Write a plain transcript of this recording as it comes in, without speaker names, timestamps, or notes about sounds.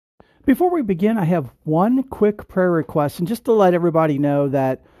Before we begin, I have one quick prayer request, and just to let everybody know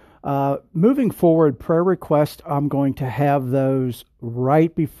that moving forward, prayer requests, I'm going to have those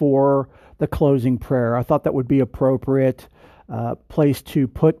right before the closing prayer. I thought that would be appropriate place to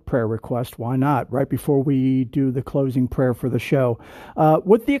put prayer requests. Why not? Right before we do the closing prayer for the show.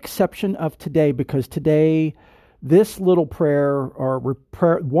 With the exception of today, because today, this little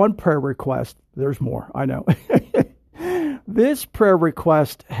one prayer request, there's more, I know. This prayer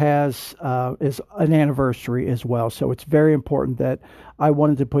request is an anniversary as well, so it's very important that I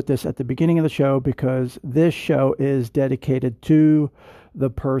wanted to put this at the beginning of the show because this show is dedicated to the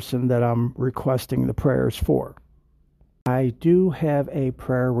person that I'm requesting the prayers for. I do have a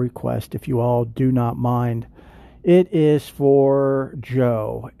prayer request, if you all do not mind. It is for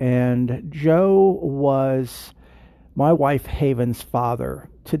Joe, and Joe was my wife Haven's father.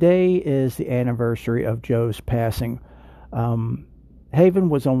 Today is the anniversary of Joe's passing. Haven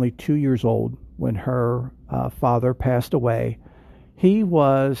was only 2 years old when her father passed away. He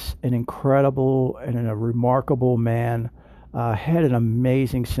was an incredible and a remarkable man, had an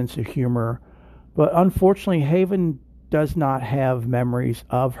amazing sense of humor, but unfortunately Haven does not have memories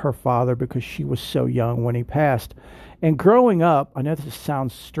of her father because she was so young when he passed. And growing up, I know this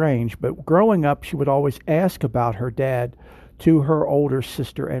sounds strange, but growing up she would always ask about her dad to her older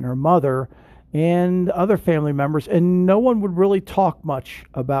sister and her mother and other family members, and no one would really talk much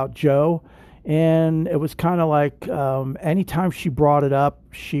about Joe. And it was kind of like anytime she brought it up,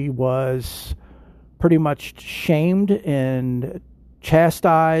 she was pretty much shamed and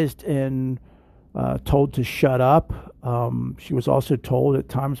chastised and told to shut up. She was also told at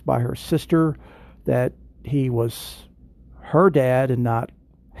times by her sister that he was her dad and not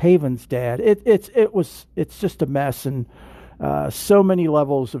Haven's dad. It's just a mess, and so many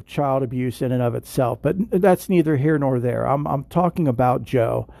levels of child abuse in and of itself, but that's neither here nor there. I'm talking about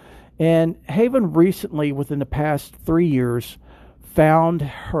Joe. And Haven recently, within the past 3 years, found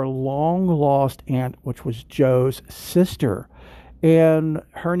her long-lost aunt, which was Joe's sister. And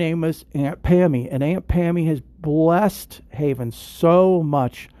her name is Aunt Pammy. And Aunt Pammy has blessed Haven so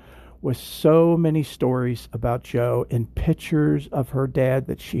much with so many stories about Joe and pictures of her dad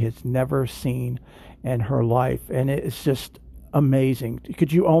that she has never seen in her life. And it's just amazing.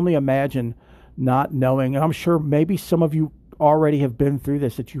 Could you only imagine not knowing? And I'm sure maybe some of you already have been through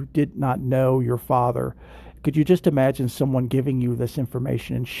this, that you did not know your father. Could you just imagine someone giving you this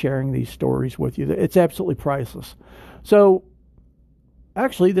information and sharing these stories with you? It's absolutely priceless. So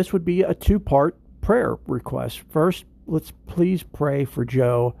actually, this would be a two-part prayer request. First, let's please pray for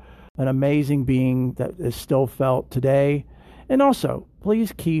Joe, an amazing being that is still felt today. And also,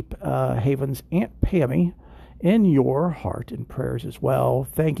 please keep Haven's Aunt Pammy in your heart and prayers as well,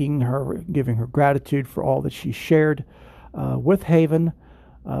 thanking her, giving her gratitude for all that she shared with Haven,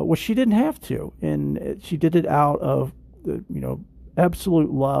 which she didn't have to, and she did it out of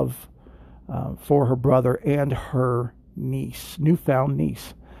absolute love for her brother and her niece, newfound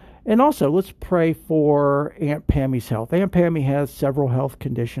niece. And also, let's pray for Aunt Pammy's health. Aunt Pammy has several health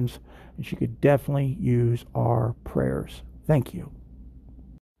conditions, and she could definitely use our prayers. Thank you.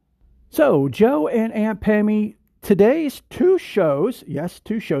 So, Joe and Aunt Pammy, today's two shows,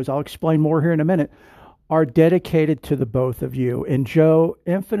 I'll explain more here in a minute, are dedicated to the both of you. And Joe,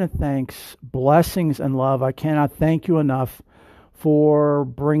 infinite thanks, blessings, and love. I cannot thank you enough for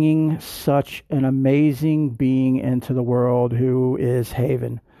bringing such an amazing being into the world who is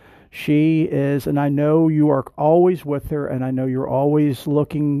Haven. She is, and I know you are always with her, and I know you're always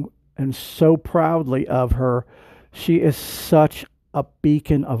looking and so proudly of her. She is such a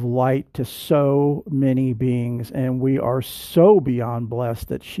beacon of light to so many beings, and we are so beyond blessed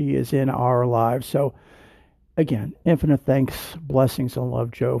that she is in our lives. So again, infinite thanks, blessings, and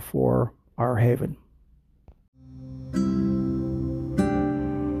love, Joe, for our Haven.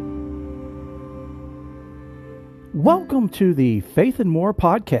 Welcome to the Faith and More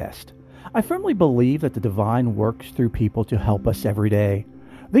podcast. I firmly believe that the divine works through people to help us every day.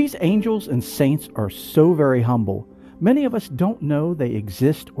 These angels and saints are so very humble. Many of us don't know they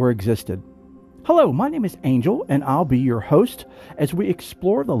exist or existed. Hello, my name is Angel, and I'll be your host as we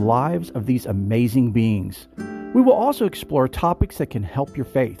explore the lives of these amazing beings. We will also explore topics that can help your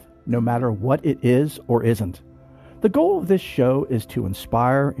faith, no matter what it is or isn't. The goal of this show is to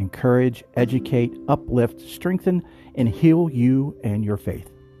inspire, encourage, educate, uplift, strengthen, and heal you and your faith.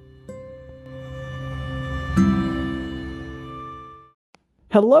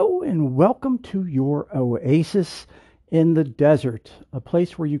 Hello, and welcome to your oasis in the desert, a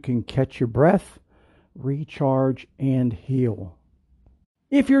place where you can catch your breath, recharge, and heal.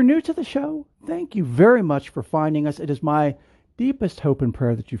 If you're new to the show, thank you very much for finding us. It is my deepest hope and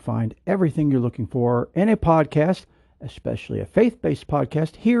prayer that you find everything you're looking for in a podcast, especially a faith-based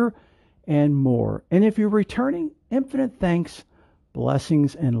podcast, here and more. And if you're returning, infinite thanks,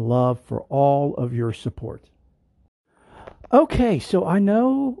 blessings, and love for all of your support. Okay, so I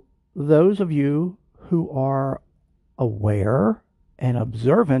know those of you who are aware and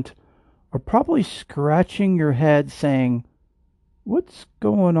observant are probably scratching your head saying, what's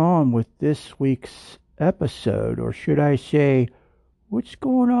going on with this week's episode? Or should I say, what's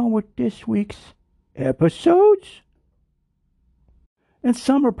going on with this week's episodes? And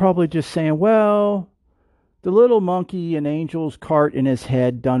some are probably just saying, well, the little monkey and Angel's cart in his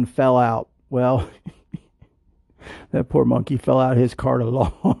head done fell out. Well, that poor monkey fell out of his cart a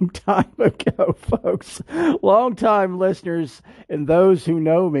long time ago, folks. Long-time listeners and those who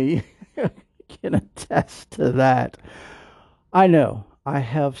know me can attest to that. I know I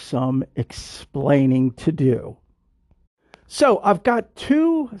have some explaining to do. So I've got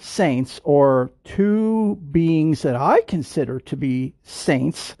two saints, or two beings that I consider to be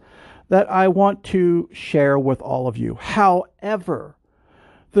saints, that I want to share with all of you. However,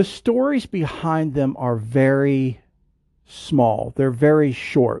 the stories behind them are very small. They're very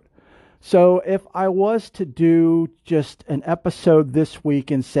short. So if I was to do just an episode this week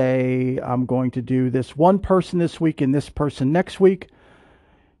and say I'm going to do this one person this week and this person next week,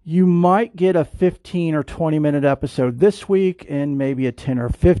 you might get a 15 or 20 minute episode this week and maybe a 10 or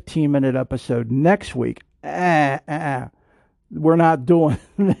 15 minute episode next week. We're not doing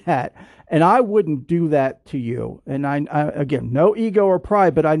that. And I wouldn't do that to you. And I again, no ego or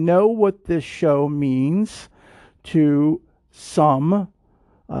pride, but I know what this show means to some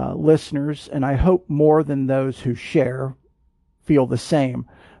listeners, and I hope more than those who share feel the same,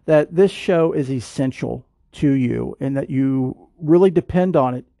 that this show is essential to you and that you really depend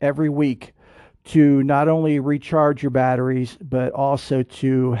on it every week to not only recharge your batteries, but also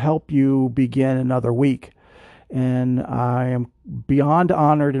to help you begin another week. And I am beyond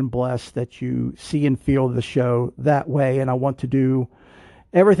honored and blessed that you see and feel the show that way. And I want to do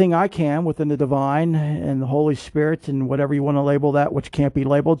everything I can within the divine and the Holy Spirit and whatever you want to label that, which can't be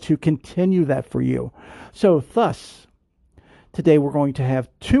labeled, to continue that for you. So thus, today we're going to have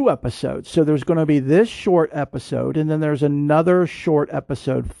two episodes. So there's going to be this short episode, and then there's another short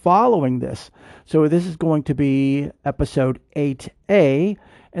episode following this. So this is going to be episode 8A,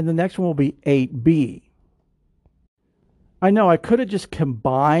 and the next one will be 8B. I know I could have just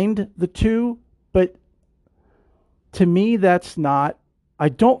combined the two, but to me that's not, I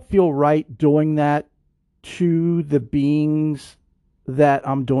don't feel right doing that to the beings that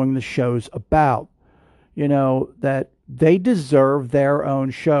I'm doing the shows about. You know, that they deserve their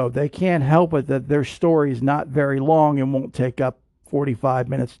own show. They can't help it that their story is not very long and won't take up 45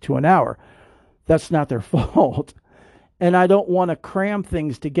 minutes to an hour. That's not their fault. And I don't want to cram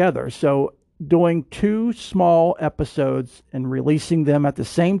things together. So doing two small episodes and releasing them at the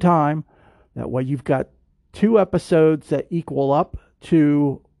same time, that way you've got two episodes that equal up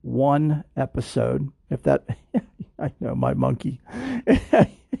to one episode. If that, I know my monkey.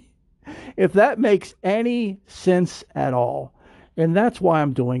 If that makes any sense at all. And that's why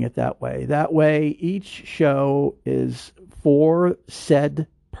I'm doing it that way. That way each show is for said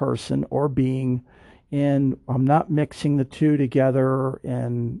person or being, and I'm not mixing the two together.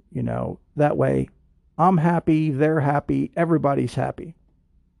 And, you know, that way I'm happy, they're happy, everybody's happy.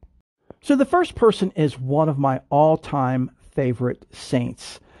 So the first person is one of my all-time favorite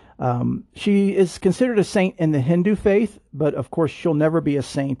saints. She is considered a saint in the Hindu faith, but of course she'll never be a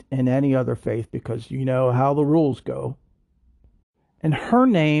saint in any other faith because you know how the rules go. And her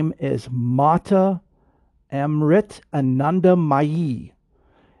name is Mata Amrit Ananda Mayi,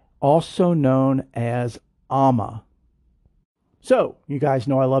 also known as Amma. So, you guys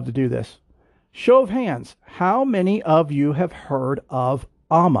know I love to do this. Show of hands, how many of you have heard of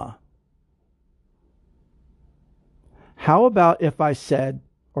Amma? How about if I said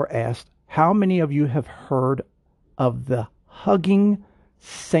or asked, how many of you have heard of the hugging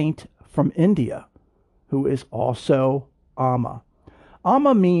saint from India, who is also Amma?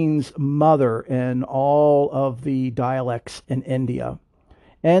 Amma means mother in all of the dialects in India.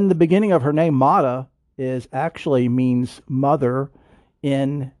 And the beginning of her name, Mata, is actually means mother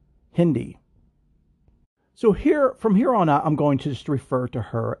in Hindi. So from here on out, I'm going to just refer to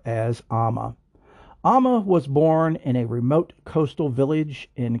her as Amma. Amma was born in a remote coastal village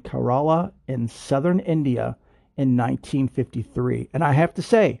in Kerala in southern India in 1953. And I have to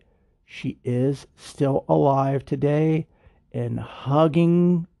say, she is still alive today and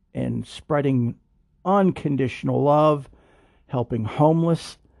hugging and spreading unconditional love, helping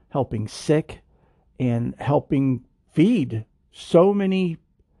homeless, helping sick, and helping feed so many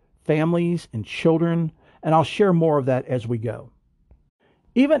families and children, and I'll share more of that as we go.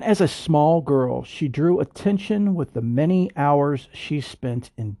 Even as a small girl, she drew attention with the many hours she spent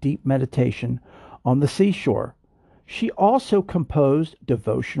in deep meditation on the seashore. She also composed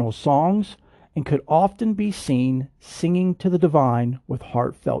devotional songs and could often be seen singing to the divine with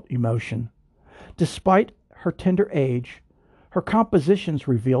heartfelt emotion. Despite her tender age, her compositions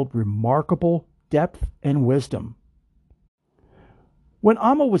revealed remarkable depth and wisdom. When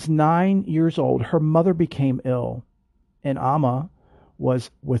Amma was 9 years old, her mother became ill, and Amma was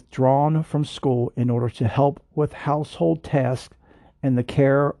withdrawn from school in order to help with household tasks and the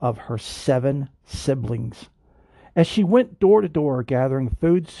care of her 7 siblings. As she went door to door gathering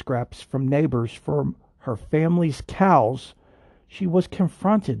food scraps from neighbors for her family's cows, she was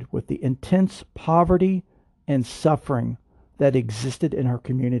confronted with the intense poverty and suffering that existed in her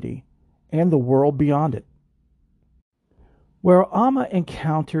community and the world beyond it. Where Amma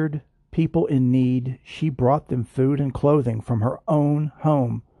encountered people in need, she brought them food and clothing from her own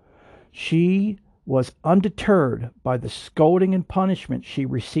home. She was undeterred by the scolding and punishment she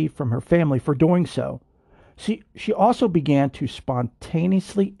received from her family for doing so. She also began to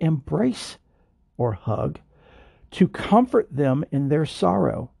spontaneously embrace or hug to comfort them in their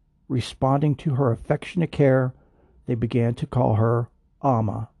sorrow. Responding to her affectionate care, they began to call her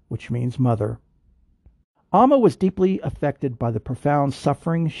Amma, which means mother. Amma was deeply affected by the profound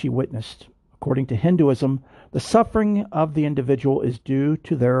suffering she witnessed. According to Hinduism, the suffering of the individual is due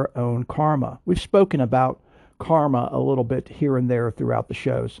to their own karma. We've spoken about karma a little bit here and there throughout the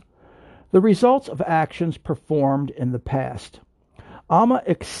shows. The results of actions performed in the past. Amma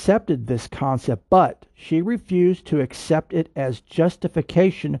accepted this concept, but she refused to accept it as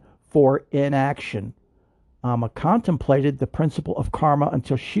justification for inaction. Amma contemplated the principle of karma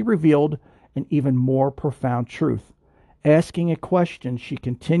until she revealed an even more profound truth, asking a question she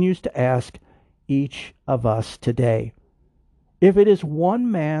continues to ask each of us today. If it is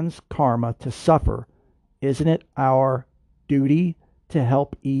one man's karma to suffer, isn't it our duty to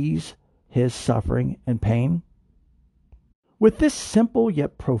help ease his suffering and pain? With this simple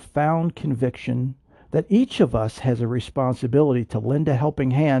yet profound conviction that each of us has a responsibility to lend a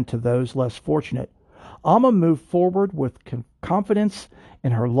helping hand to those less fortunate, Amma moved forward with confidence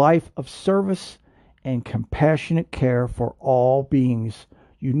in her life of service and compassionate care for all beings,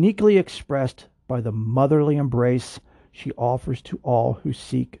 uniquely expressed by the motherly embrace she offers to all who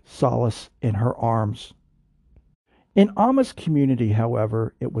seek solace in her arms. In Amma's community,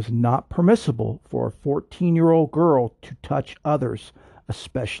 however, it was not permissible for a 14-year-old girl to touch others,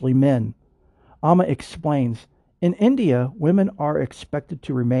 especially men. Amma explains, in India, women are expected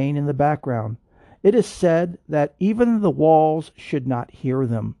to remain in the background. It is said that even the walls should not hear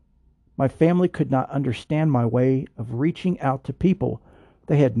them. My family could not understand my way of reaching out to people.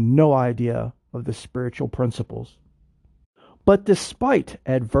 They had no idea of the spiritual principles. But despite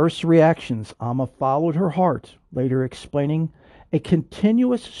adverse reactions, Amma followed her heart, later explaining, a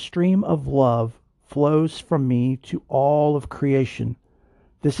continuous stream of love flows from me to all of creation.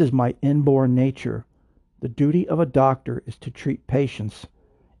 This is my inborn nature. The duty of a doctor is to treat patients.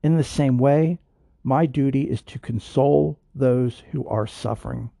 In the same way, my duty is to console those who are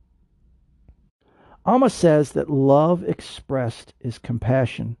suffering. Amma says that love expressed is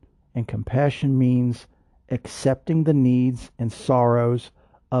compassion, and compassion means accepting the needs and sorrows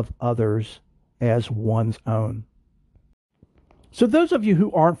of others as one's own. So those of you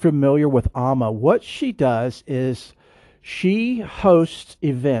who aren't familiar with Amma, what she does is she hosts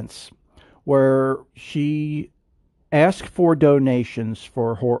events where she asks for donations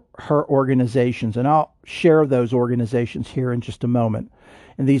for her organizations, and I'll share those organizations here in just a moment.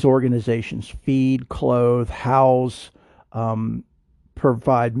 And these organizations feed, clothe, house,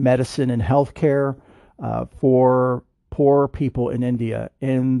 provide medicine and health care for poor people in India.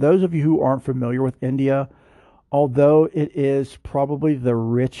 And those of you who aren't familiar with India, although it is probably the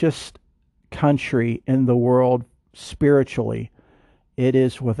richest country in the world spiritually, it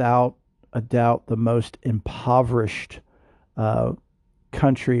is without a doubt the most impoverished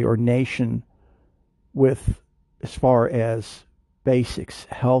country or nation with as far as basics,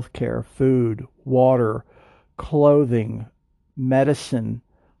 healthcare, food, water, clothing, medicine,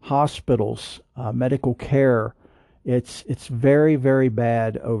 hospitals, medical care. It's very, very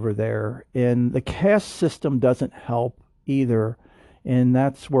bad over there. And the caste system doesn't help either. And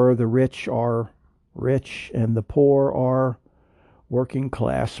that's where the rich are rich and the poor are working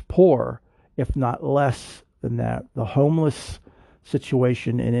class poor, if not less than that. The homeless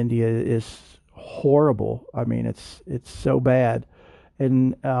situation in India is horrible. I mean, it's so bad.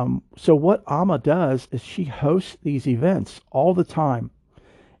 And so what Amma does is she hosts these events all the time.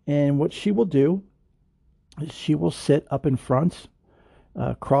 And what she will do is she will sit up in front,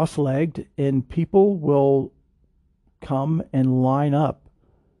 cross-legged, and people will come and line up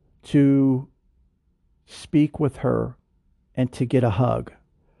to speak with her and to get a hug.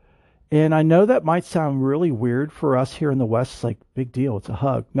 And I know that might sound really weird for us here in the West. It's like, big deal, it's a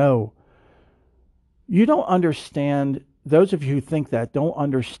hug. No, you don't understand. Those of you who think that don't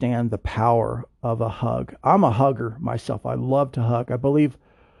understand the power of a hug. I'm a hugger myself. I love to hug. I believe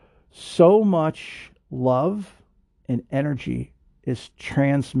so much love and energy is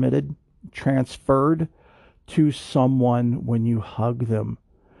transferred to someone when you hug them.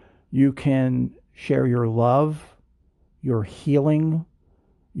 You can share your love, your healing,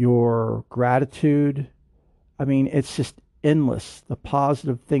 your gratitude. I mean, it's just endless, the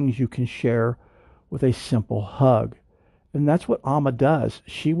positive things you can share with a simple hug. And that's what Amma does.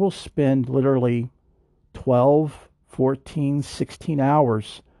 She will spend literally 12, 14, 16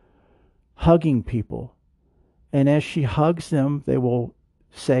 hours hugging people. And as she hugs them, they will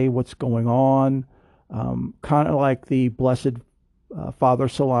say what's going on, kind of like the Blessed Father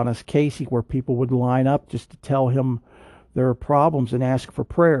Solanus Casey, where people would line up just to tell him their problems and ask for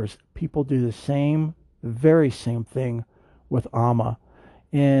prayers. People do the very same thing with Amma.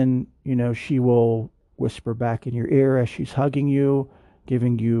 And, she will whisper back in your ear as she's hugging you,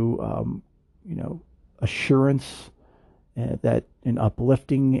 giving you, assurance that in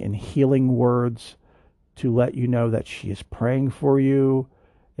uplifting and healing words to let you know that she is praying for you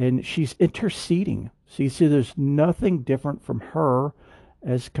and she's interceding. So you see, there's nothing different from her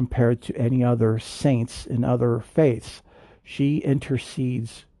as compared to any other saints in other faiths. She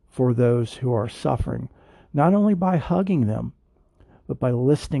intercedes for those who are suffering, not only by hugging them, but by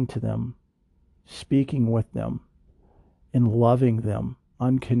listening to them, speaking with them, and loving them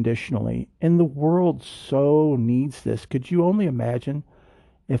unconditionally. And the world so needs this. Could you only imagine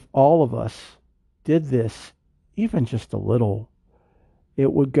if all of us did this, even just a little?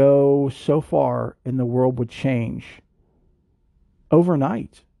 It would go so far and the world would change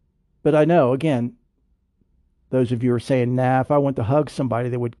overnight. But I know, again, those of you are saying, nah, if I went to hug somebody,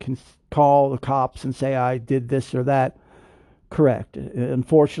 they would call the cops and say I did this or that. Correct.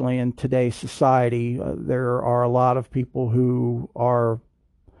 Unfortunately, in today's society, there are a lot of people who are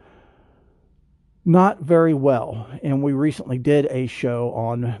not very well. And we recently did a show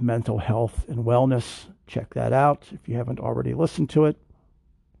on mental health and wellness. Check that out if you haven't already listened to it.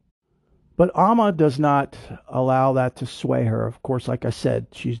 But Amma does not allow that to sway her. Of course, like I said,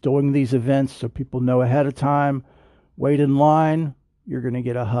 she's doing these events so people know ahead of time, wait in line, you're going to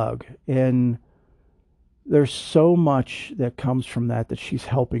get a hug. And there's so much that comes from that she's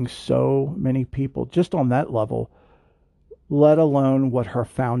helping so many people just on that level, let alone what her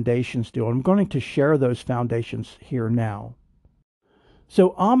foundations do. I'm going to share those foundations here now.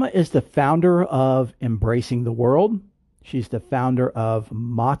 So Amma is the founder of Embracing the World. She's the founder of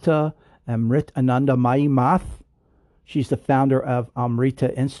Mata Amrit Ananda Mai Math. She's the founder of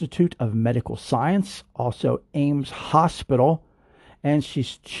Amrita Institute of Medical Science, also Ames Hospital. And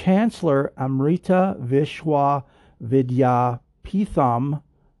she's Chancellor Amrita Vishwa Vidya Pitham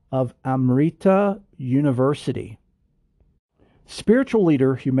of Amrita University. Spiritual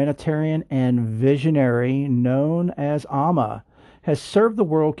leader, humanitarian, and visionary known as Amma has served the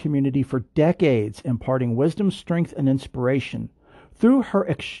world community for decades, imparting wisdom, strength, and inspiration. Through her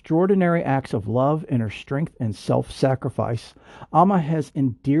extraordinary acts of love, inner strength, and self-sacrifice, Amma has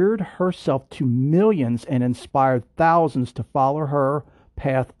endeared herself to millions and inspired thousands to follow her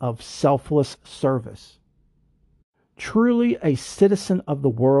path of selfless service. Truly a citizen of the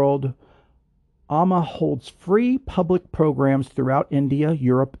world, Amma holds free public programs throughout India,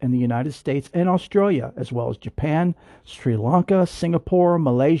 Europe, and the United States and Australia, as well as Japan, Sri Lanka, Singapore,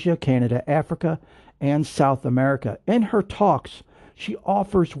 Malaysia, Canada, Africa, and South America. In her talks, she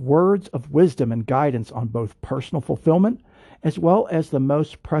offers words of wisdom and guidance on both personal fulfillment as well as the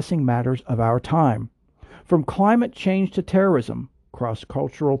most pressing matters of our time. From climate change to terrorism,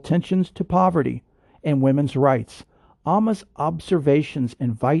 cross-cultural tensions to poverty, and women's rights, Amma's observations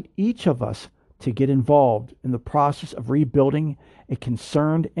invite each of us to get involved in the process of rebuilding a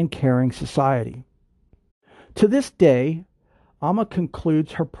concerned and caring society. To this day, Amma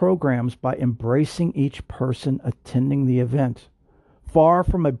concludes her programs by embracing each person attending the event. Far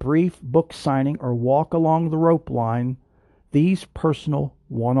from a brief book signing or walk along the rope line, these personal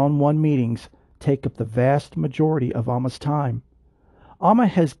one-on-one meetings take up the vast majority of Amma's time. Amma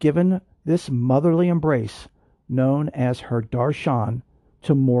has given this motherly embrace, known as her darshan,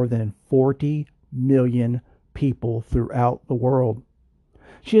 to more than 40 million people throughout the world.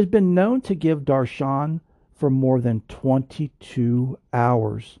 She has been known to give darshan for more than 22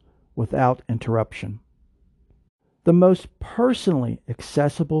 hours without interruption. The most personally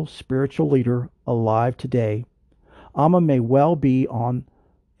accessible spiritual leader alive today, Amma may well be on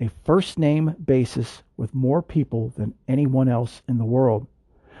a first name basis with more people than anyone else in the world.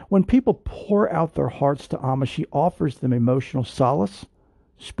 When people pour out their hearts to Amma, she offers them emotional solace,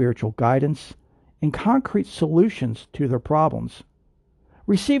 spiritual guidance, and concrete solutions to their problems.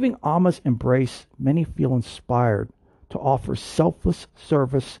 Receiving Amma's embrace, many feel inspired to offer selfless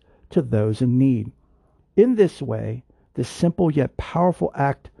service to those in need. In this way, this simple yet powerful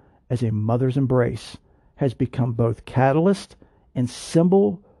act as a mother's embrace has become both catalyst and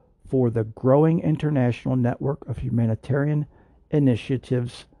symbol for the growing international network of humanitarian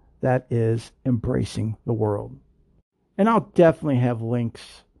initiatives that is embracing the world. And I'll definitely have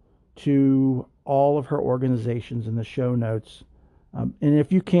links to all of her organizations in the show notes. And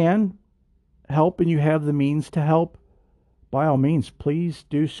if you can help and you have the means to help, by all means, please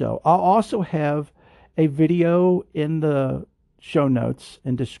do so. I'll also have a video in the show notes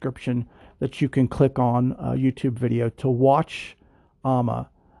and description that you can click on, a YouTube video, to watch Amma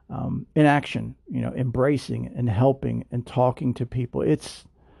in action, embracing and helping and talking to people. It's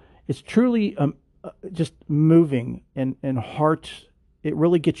truly just moving and heart. It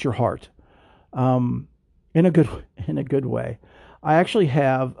really gets your heart in a good way. I actually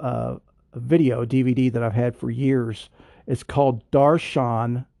have a video, a DVD that I've had for years. It's called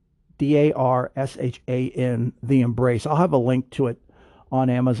Darshan, Darshan, The Embrace. I'll have a link to it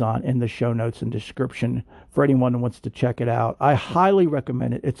on Amazon in the show notes and description for anyone who wants to check it out. I highly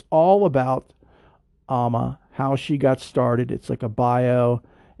recommend it. It's all about Amma, how she got started. It's like a bio.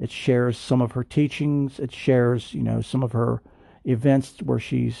 It shares some of her teachings. It shares, some of her events where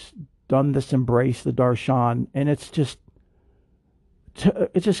she's done this embrace, the darshan, and it's just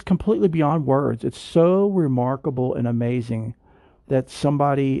completely beyond words. It's so remarkable and amazing that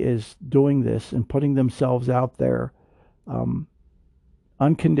somebody is doing this and putting themselves out there,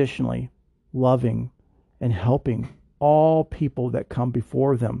 unconditionally loving and helping all people that come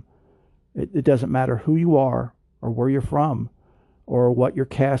before them. It doesn't matter who you are or where you're from or what your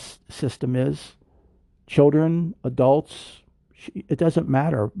caste system is, children, adults, it doesn't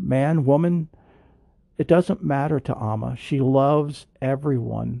matter, man, woman, it doesn't matter to Amma. She loves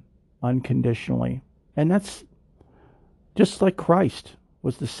everyone unconditionally. And that's just like Christ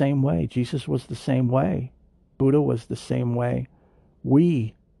was the same way. Jesus was the same way. Buddha was the same way.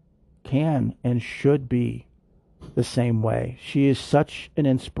 We can and should be the same way. She is such an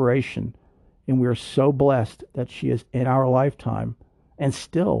inspiration, and we are so blessed that she is in our lifetime and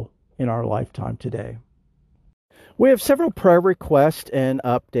still in our lifetime today. We have several prayer requests and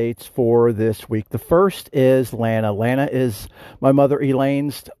updates for this week. The first is Lana. Lana is my mother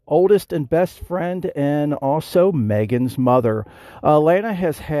Elaine's oldest and best friend, and also Megan's mother. Lana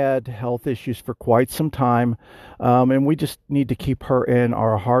has had health issues for quite some time, and we just need to keep her in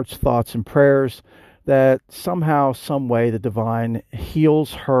our hearts, thoughts, and prayers, that somehow, some way, the divine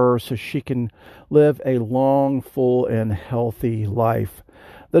heals her so she can live a long, full, and healthy life.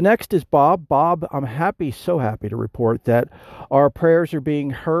 The next is Bob. Bob, I'm so happy to report that our prayers are being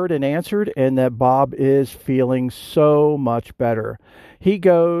heard and answered, and that Bob is feeling so much better. He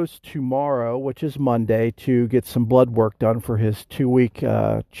goes tomorrow, which is Monday, to get some blood work done for his 2-week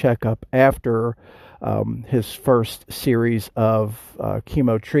checkup after his first series of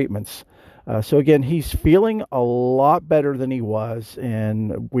chemo treatments. So again, he's feeling a lot better than he was,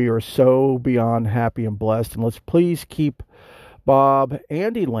 and we are so beyond happy and blessed. And let's please keep Bob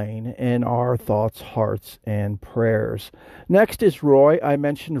and Elaine in our thoughts, hearts, and prayers. Next is Roy. I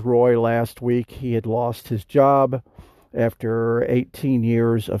mentioned Roy last week. He had lost his job after 18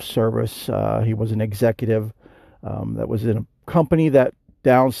 years of service. He was an executive that was in a company that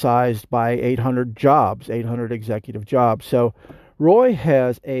downsized by 800 executive jobs. So Roy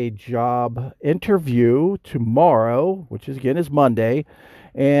has a job interview tomorrow, which is Monday,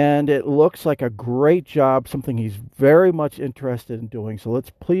 and it looks like a great job, something he's very much interested in doing. So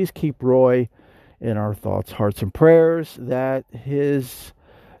let's please keep Roy in our thoughts, hearts, and prayers, that his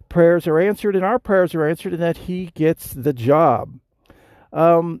prayers are answered and our prayers are answered, and that he gets the job.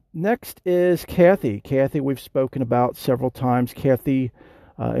 Next is Kathy. Kathy, we've spoken about several times. Kathy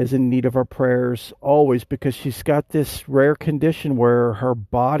is in need of our prayers always, because she's got this rare condition where her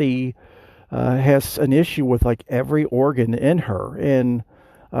body has an issue with like every organ in her. And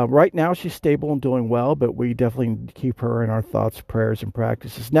right now she's stable and doing well, but we definitely need to keep her in our thoughts, prayers, and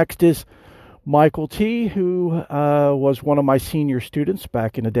practices. Next is Michael T., who was one of my senior students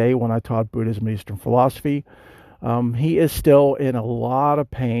back in the day when I taught Buddhism and Eastern philosophy. He is still in a lot of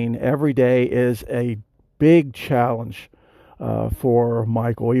pain. Every day is a big challenge for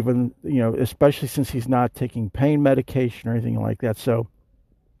Michael, even, especially since he's not taking pain medication or anything like that. So,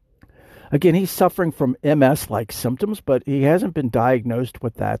 again, he's suffering from MS-like symptoms, but he hasn't been diagnosed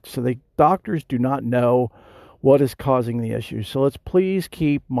with that. So the doctors do not know what is causing the issue. So let's please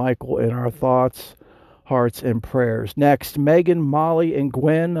keep Michael in our thoughts, hearts, and prayers. Next, Megan, Molly, and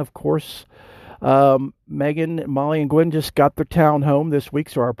Gwen, of course. Megan, Molly, and Gwen just got their townhome this week,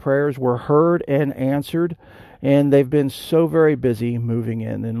 so our prayers were heard and answered, and they've been so very busy moving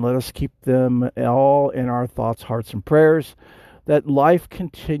in. And let us keep them all in our thoughts, hearts, and prayers, that life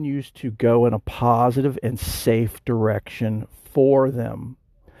continues to go in a positive and safe direction for them.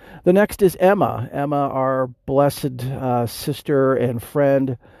 The next is Emma. Emma, our blessed sister and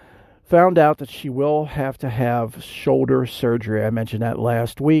friend, found out that she will have to have shoulder surgery. I mentioned that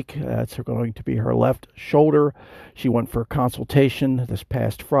last week. That's going to be her left shoulder. She went for a consultation this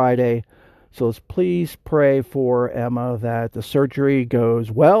past Friday. So let's please pray for Emma that the surgery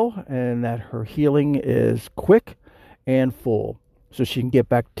goes well and that her healing is quick and full, so she can get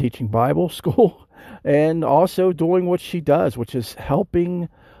back to teaching Bible school and also doing what she does, which is helping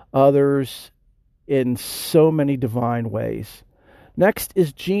others in so many divine ways. Next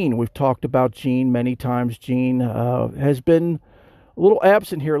is Jean. We've talked about Jean many times. Jean has been a little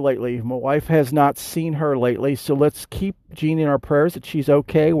absent here lately. My wife has not seen her lately, so let's keep Jean in our prayers that she's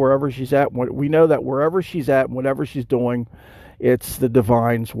okay wherever she's at. We know that wherever she's at and whatever she's doing, it's the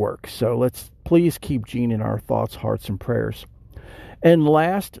divine's work. So let's please keep Jean in our thoughts, hearts, and prayers. And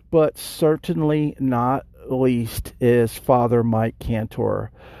last but certainly not least is Father Mike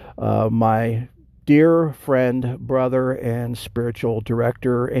Cantor, my dear friend, brother, and spiritual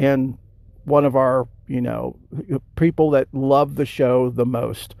director, and one of our, people that love the show the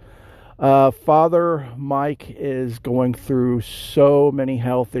most. Father Mike is going through so many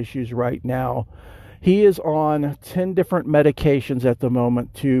health issues right now. He is on 10 different medications at the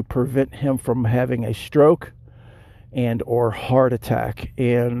moment to prevent him from having a stroke and or heart attack.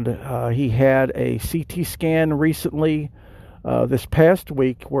 And he had a CT scan recently, this past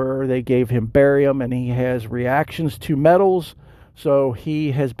week, where they gave him barium, and he has reactions to metals. So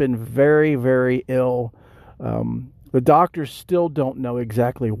he has been very, very ill. The doctors still don't know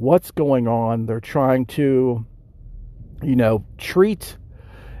exactly what's going on. They're trying to, treat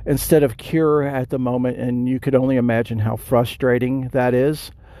instead of cure at the moment, and you could only imagine how frustrating that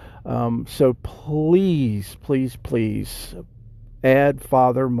is. So please, please, please add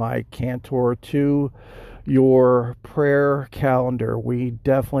Father Mike Cantor to your prayer calendar. We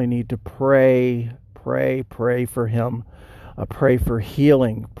definitely need to pray for him. Pray for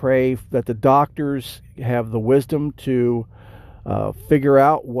healing. Pray that the doctors have the wisdom to figure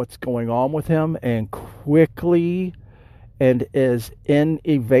out what's going on with him and quickly and as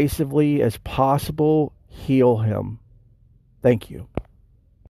invasively as possible heal him. Thank you.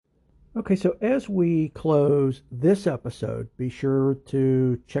 Okay, so as we close this episode, be sure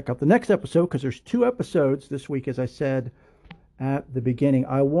to check out the next episode, because there's 2 episodes this week, as I said at the beginning.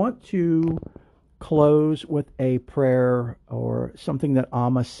 I want to close with a prayer or something that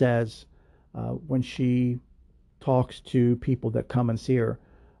Amma says when she talks to people that come and see her.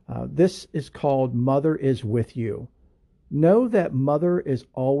 This is called Mother is With You. Know that Mother is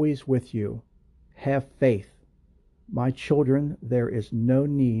always with you. Have faith. My children, there is no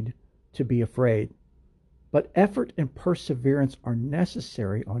need to be afraid, but effort and perseverance are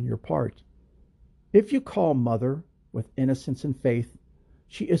necessary on your part. If you call Mother with innocence and faith,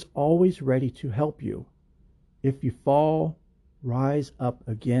 she is always ready to help you. If you fall, rise up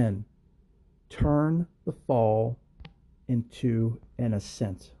again. Turn the fall into an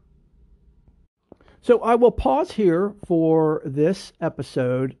ascent. So I will pause here for this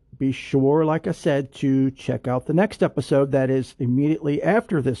episode. Be sure, like I said, to check out the next episode that is immediately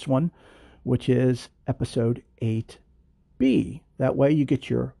after this one, which is episode 8B. That way you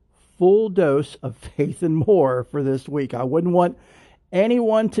get your full dose of faith and more for this week. I wouldn't want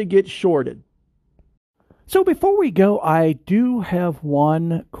anyone to get shorted. So before we go, I do have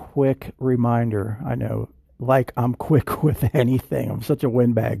one quick reminder. I know, like I'm quick with anything. I'm such a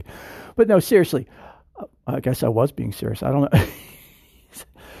windbag. But no, seriously, I guess I was being serious. I don't know.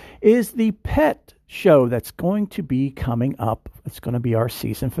 Is the pet show that's going to be coming up. It's going to be our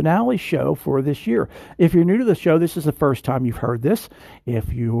season finale show for this year. If you're new to the show, this is the first time you've heard this.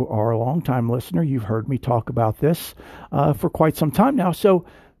 If you are a long-time listener, you've heard me talk about this for quite some time now. So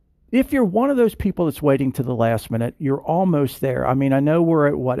if you're one of those people that's waiting to the last minute, you're almost there. I mean, I know we're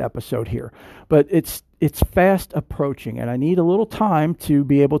at what episode here, but it's it's fast approaching, and I need a little time to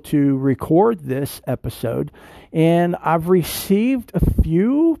be able to record this episode. And I've received a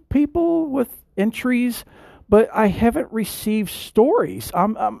few people with entries, but I haven't received stories.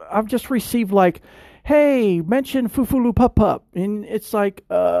 I've just received like, hey, mention Fufulu Pup Pup. And it's like,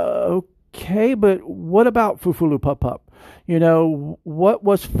 okay, but what about Fufulu Pup Pup? What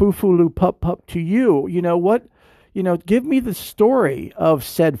was Fufulu Pup Pup to you? Give me the story of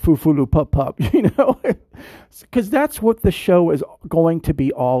said Fufulu Pup Pup, because that's what the show is going to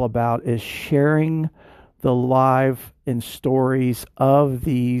be all about, is sharing the live and stories of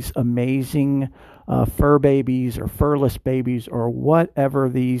these amazing fur babies or furless babies or whatever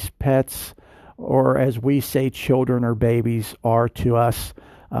these pets, or as we say, children or babies are to us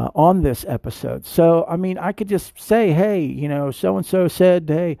on this episode. So, I could just say, hey, so-and-so said,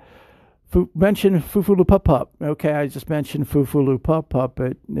 hey, mention Fufulu Pup Pup. Okay, I just mentioned Fufulu Pup Pup,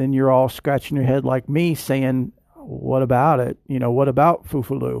 but then you're all scratching your head like me saying, what about it? What about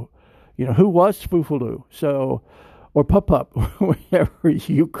Fufulu? Who was Fufulu? So, or Pup Pup, whatever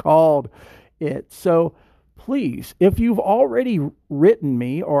you called it. So please, if you've already written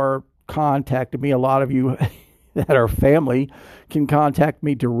me or contacted me, a lot of you that are family can contact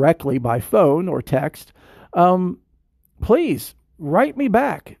me directly by phone or text. Please write me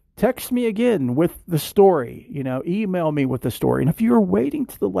back. Text me again with the story, email me with the story. And if you're waiting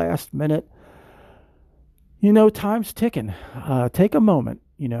to the last minute, time's ticking. Take a moment,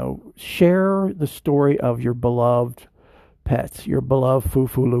 share the story of your beloved pets, your beloved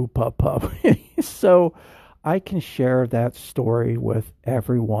Fufulu Pup Pup. So I can share that story with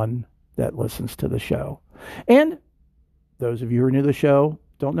everyone that listens to the show. And those of you who are new to the show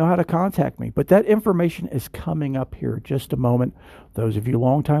don't know how to contact me, but that information is coming up here in just a moment. Those of you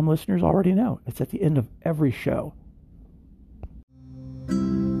longtime listeners already know. It's at the end of every show.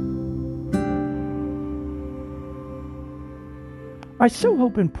 I so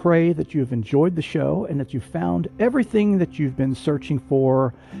hope and pray that you have enjoyed the show and that you found everything that you've been searching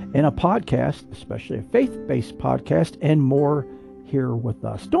for in a podcast, especially a faith-based podcast, and more here with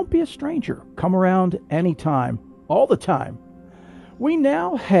us. Don't be a stranger. Come around anytime, all the time. We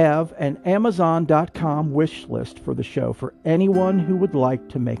now have an Amazon.com wish list for the show for anyone who would like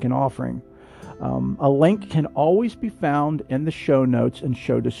to make an offering. A link can always be found in the show notes and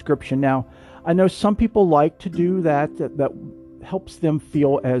show description. Now, I know some people like to do that helps them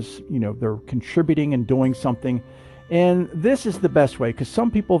feel as, they're contributing and doing something. And this is the best way, because some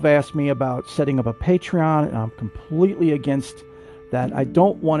people have asked me about setting up a Patreon, and I'm completely against that. I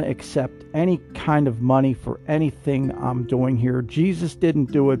don't want to accept any kind of money for anything I'm doing here. Jesus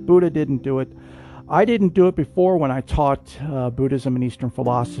didn't do it. Buddha didn't do it. I didn't do it before when I taught Buddhism and Eastern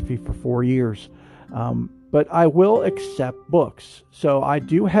philosophy for 4 years. But I will accept books. So I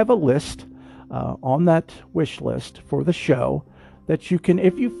do have a list on that wish list for the show that you can,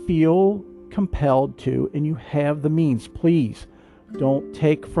 if you feel compelled to and you have the means, please don't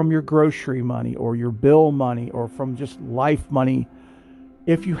take from your grocery money or your bill money or from just life money.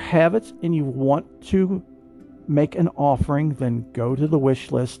 If you have it and you want to make an offering, then go to the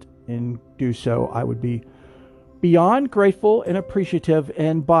wish list and do so. I would be beyond grateful and appreciative.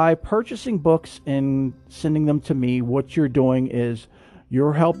 And by purchasing books and sending them to me, what you're doing is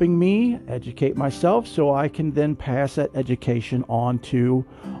you're helping me educate myself so I can then pass that education on to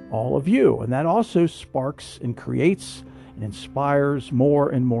all of you. And that also sparks and creates and inspires more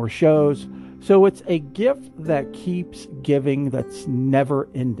and more shows. So it's a gift that keeps giving, that's never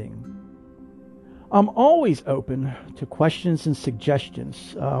ending. I'm always open to questions and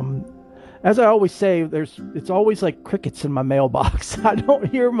suggestions. As I always say, it's always like crickets in my mailbox. I don't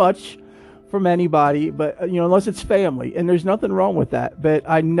hear much from anybody, but unless it's family, and there's nothing wrong with that. But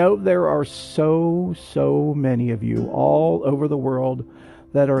I know there are so many of you all over the world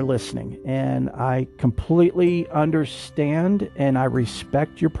that are listening, and I completely understand and I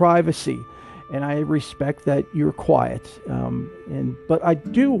respect your privacy, and I respect that you're quiet. But I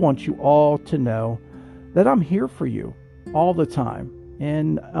do want you all to know that I'm here for you all the time.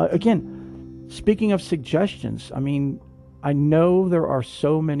 And again, speaking of suggestions, I know there are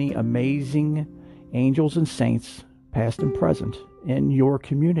so many amazing angels and saints, past and present, in your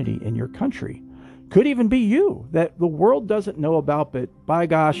community, in your country. Could even be you, that the world doesn't know about, but by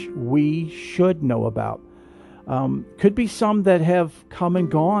gosh, we should know about. Could be some that have come and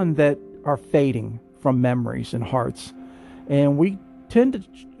gone that are fading from memories and hearts. And we tend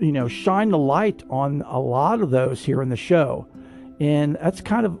to, shine the light on a lot of those here in the show. And that's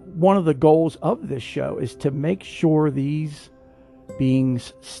kind of one of the goals of this show, is to make sure these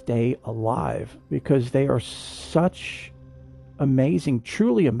beings stay alive, because they are such amazing,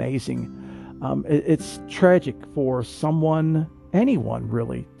 truly amazing It's tragic for someone, anyone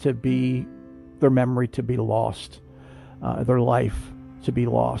really, to be their memory to be lost, their life to be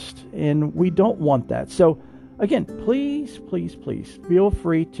lost. And we don't want that. So again, please, please, please feel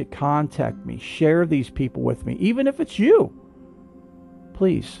free to contact me. Share these people with me. Even if it's you,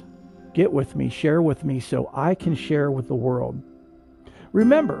 please get with me, share with me so I can share with the world.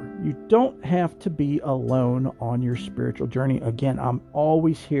 Remember, you don't have to be alone on your spiritual journey. Again, I'm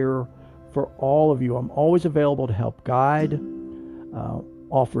always here for all of you. I'm always available to help guide,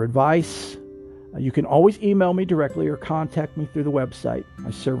 offer advice. You can always email me directly or contact me through the website.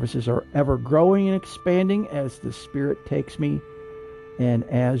 My services are ever growing and expanding as the Spirit takes me and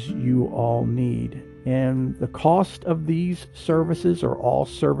as you all need. And the cost of these services, or all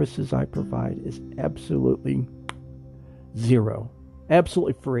services I provide, is absolutely zero.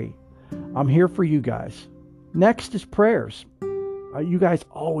 Absolutely free. I'm here for you guys. Next is prayers. You guys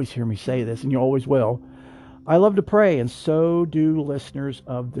always hear me say this, and you always will. I love to pray, and so do listeners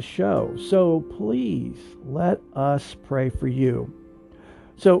of the show. So please let us pray for you.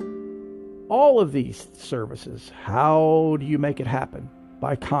 So all of these services, how do you make it happen?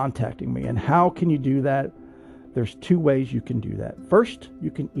 By contacting me. And how can you do that? There's two ways you can do that. First,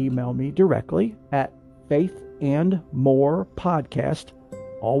 you can email me directly at faithandmorepodcast,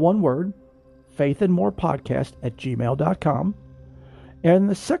 all one word, faithandmorepodcast@gmail.com. And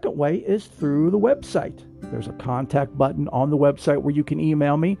the second way is through the website. There's a contact button on the website where you can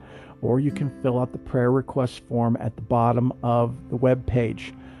email me, or you can fill out the prayer request form at the bottom of the web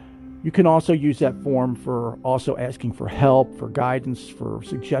page. You can also use that form for also asking for help, for guidance, for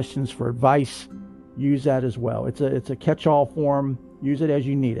suggestions, for advice. Use that as well. It's a catch-all form. Use it as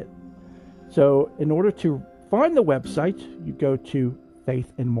you need it. So in order to find the website, you go to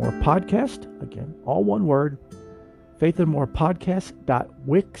Faith and More Podcast. Again, all one word.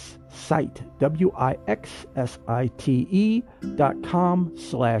 faithandmorepodcast.wixsite,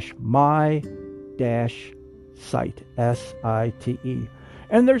 wixsite.com/my-site, SITE.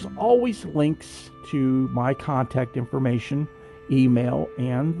 And there's always links to my contact information, email,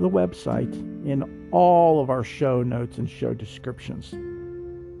 and the website in all of our show notes and show descriptions.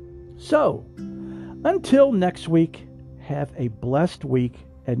 So, until next week, have a blessed week,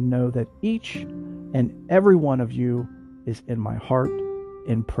 and know that each and every one of you is in my heart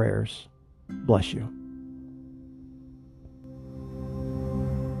in prayers. Bless you.